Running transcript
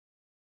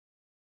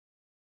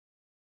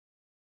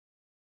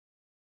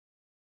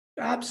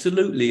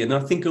Absolutely. And I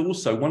think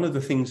also one of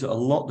the things that a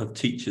lot of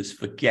teachers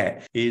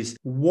forget is,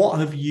 what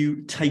have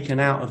you taken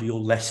out of your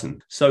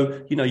lesson?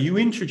 So, you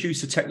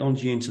introduce a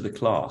technology into the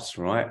class,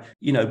 right?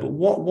 But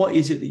what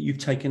is it that you've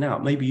taken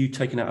out? Maybe you've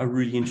taken out a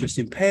really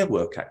interesting pair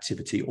work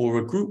activity or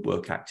a group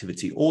work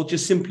activity, or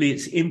just simply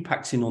it's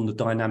impacting on the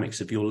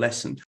dynamics of your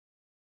lesson.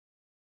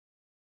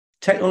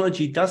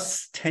 Technology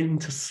does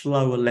tend to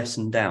slow a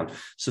lesson down.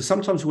 So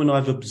sometimes when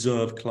I've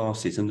observed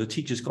classes and the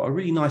teacher's got a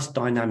really nice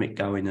dynamic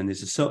going and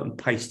there's a certain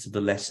pace to the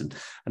lesson,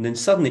 and then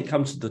suddenly it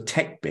comes to the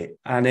tech bit,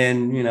 and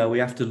then, we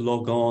have to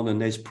log on and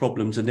there's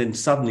problems, and then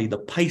suddenly the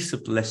pace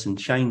of the lesson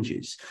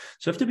changes.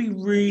 So you have to be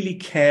really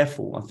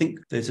careful. I think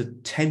there's a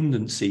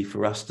tendency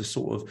for us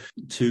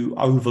to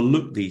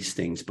overlook these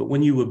things. But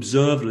when you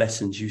observe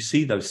lessons, you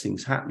see those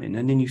things happening,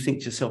 and then you think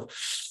to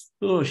yourself,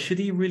 oh, should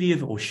he really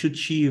have, or should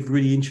she have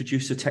really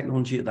introduced the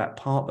technology at that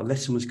part? The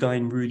lesson was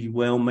going really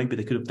well. Maybe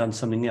they could have done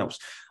something else.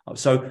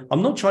 So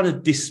I'm not trying to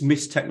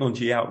dismiss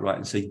technology outright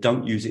and say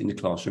don't use it in the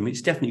classroom.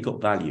 It's definitely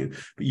got value,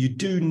 but you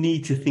do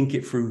need to think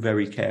it through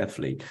very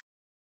carefully.